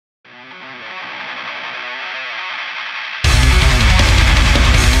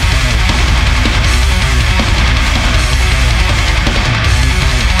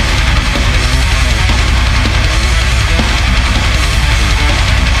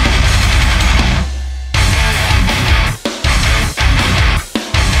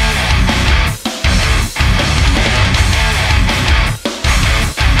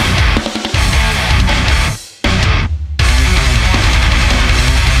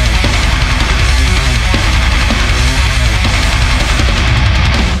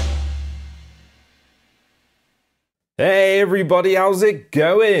Hey everybody, how's it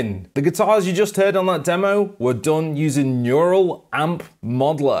going? The guitars you just heard on that demo were done using Neural Amp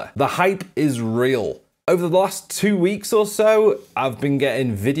Modeler. The hype is real. Over the last 2 weeks or so, I've been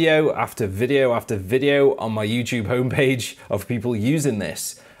getting video after video after video on my YouTube homepage of people using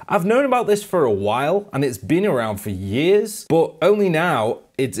this. I've known about this for a while and it's been around for years, but only now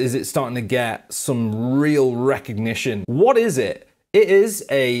is it starting to get some real recognition. What is it? It is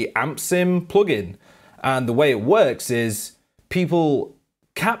a amp sim plugin. And the way it works is people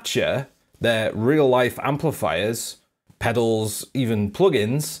capture their real life amplifiers, pedals, even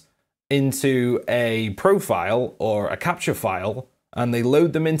plugins into a profile or a capture file, and they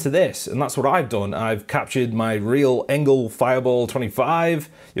load them into this. And that's what I've done. I've captured my real Emil Fireball 25.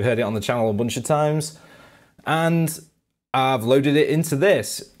 You've heard it on the channel a bunch of times. And I've loaded it into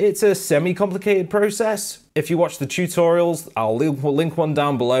this. It's a semi-complicated process. If you watch the tutorials, I'll link one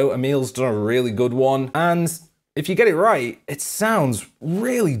down below. Emil's done a really good one. And if you get it right, it sounds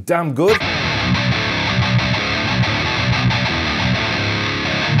really damn good.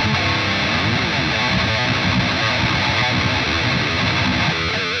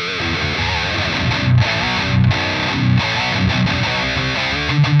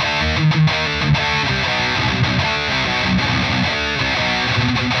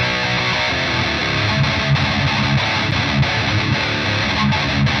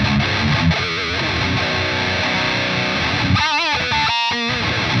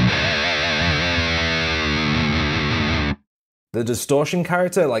 The distortion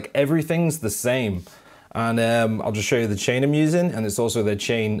character, like everything's the same. And I'll just show you the chain I'm using, and it's also the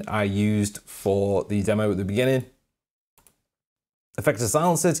chain I used for the demo at the beginning. Effective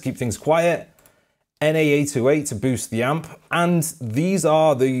silencer to keep things quiet, NA808 to boost the amp, and these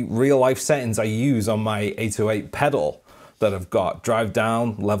are the real life settings I use on my 808 pedal that I've got. Drive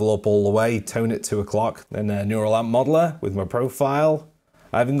down, level up all the way, tone at 2 o'clock, then a Neural Amp Modeler with my profile.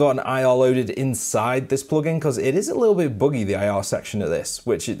 I haven't got an IR loaded inside this plugin because it is a little bit buggy, the IR section of this,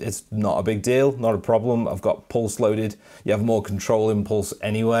 which it's not a big deal, not a problem. I've got pulse loaded. You have more control impulse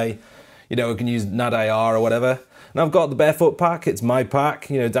anyway. You know, I can use NAD IR or whatever. And I've got the Barefoot pack. It's my pack.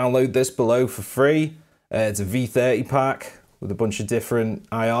 You know, download this below for free. It's a V30 pack with a bunch of different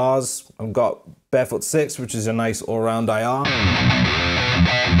IRs. I've got Barefoot 6, which is a nice all-round IR.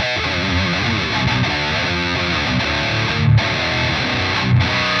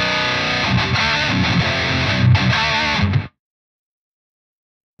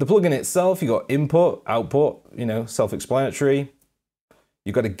 The plugin itself, you got input, output, you know, self-explanatory.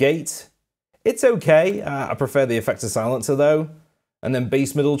 You've got a gate. It's okay. I prefer the effective silencer though. And then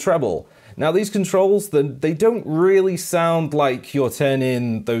bass, middle, treble. Now these controls, they don't really sound like you're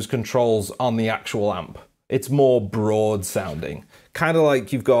turning those controls on the actual amp. It's more broad sounding. Kind of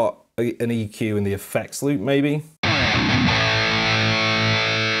like you've got an EQ in the effects loop maybe.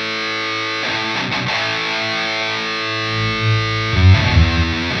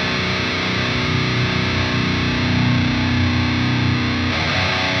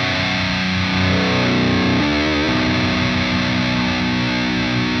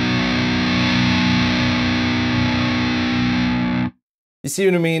 You see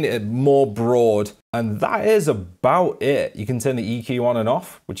what I mean? More broad. And that is about it. You can turn the EQ on and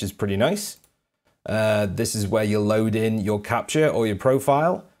off, which is pretty nice. This is where you load in your capture or your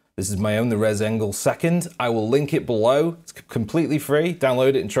profile. This is my own, the Res Angle 2nd. I will link it below. It's completely free.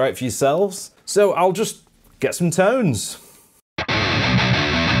 Download it and try it for yourselves. So I'll just get some tones.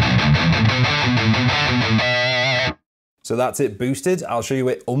 So that's it boosted. I'll show you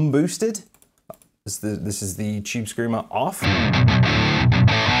it unboosted. This is the Tube Screamer off.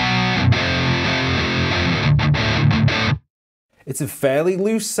 It's a fairly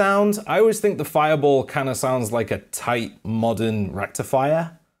loose sound. I always think the Fireball kind of sounds like a tight modern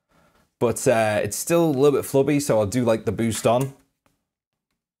rectifier, but it's still a little bit flubby, so I'll do like the boost on.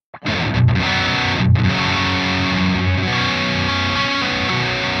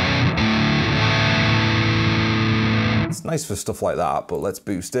 It's nice for stuff like that, but let's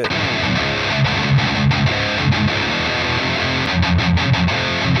boost it.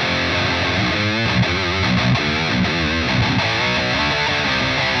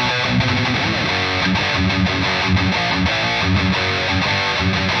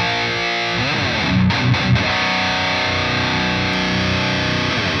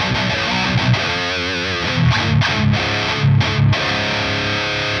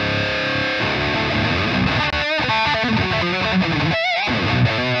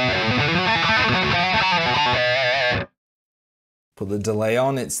 Put the delay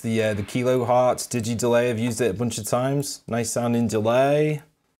on. It's the Kilohertz Digi delay. I've used it a bunch of times. Nice sounding delay.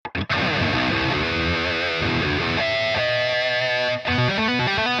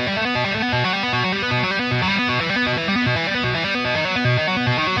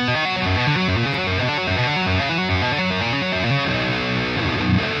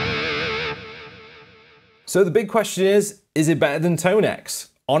 So the big question is it better than Tonex?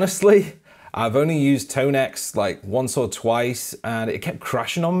 Honestly, I've only used Tonex like once or twice and it kept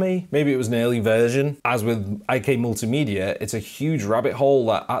crashing on me. Maybe it was an early version. As with IK Multimedia, it's a huge rabbit hole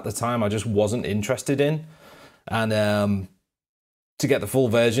that at the time I just wasn't interested in. And to get the full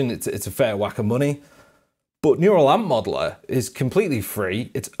version, it's a fair whack of money. But Neural Amp Modeler is completely free.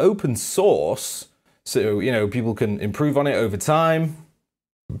 It's open source, so you know people can improve on it over time.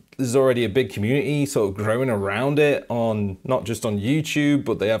 There's already a big community sort of growing around it on not just on YouTube,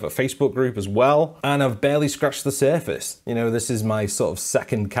 but they have a Facebook group as well. And I've barely scratched the surface. You know, this is my sort of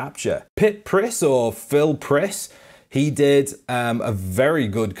second capture. Pit Priss or Phil Priss, he did a very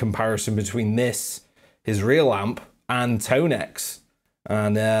good comparison between this, his real amp, and Tonex.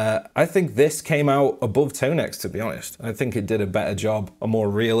 And I think this came out above Tonex, to be honest. I think it did a better job, a more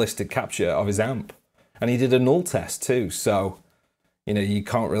realistic capture of his amp. And he did a null test too, so you know, you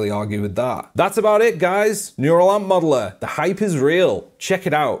can't really argue with that. That's about it, guys. Neural Amp Modeler. The hype is real. Check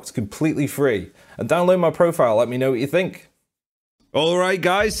it out. It's completely free. And download my profile. Let me know what you think. Alright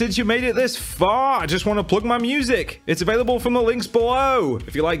guys, since you made it this far, I just want to plug my music. It's available from the links below.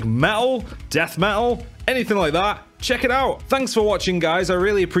 If you like metal, death metal, anything like that, check it out. Thanks for watching guys, I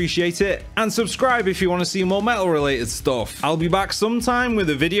really appreciate it. And subscribe if you want to see more metal related stuff. I'll be back sometime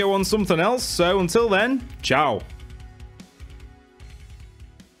with a video on something else, so until then, ciao.